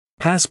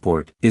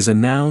Passport is a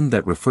noun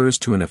that refers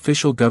to an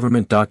official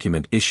government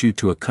document issued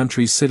to a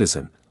country's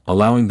citizen,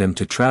 allowing them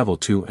to travel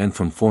to and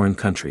from foreign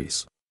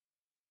countries.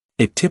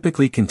 It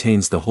typically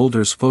contains the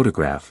holder's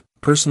photograph,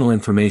 personal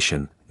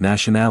information,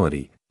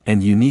 nationality,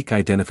 and unique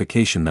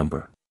identification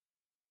number.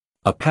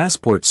 A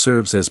passport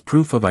serves as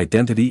proof of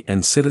identity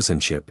and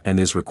citizenship and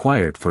is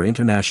required for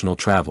international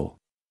travel.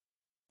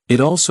 It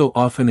also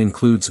often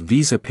includes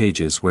visa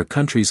pages where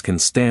countries can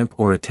stamp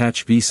or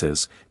attach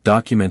visas,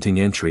 documenting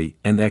entry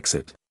and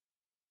exit.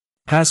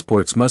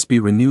 Passports must be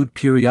renewed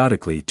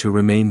periodically to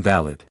remain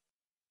valid.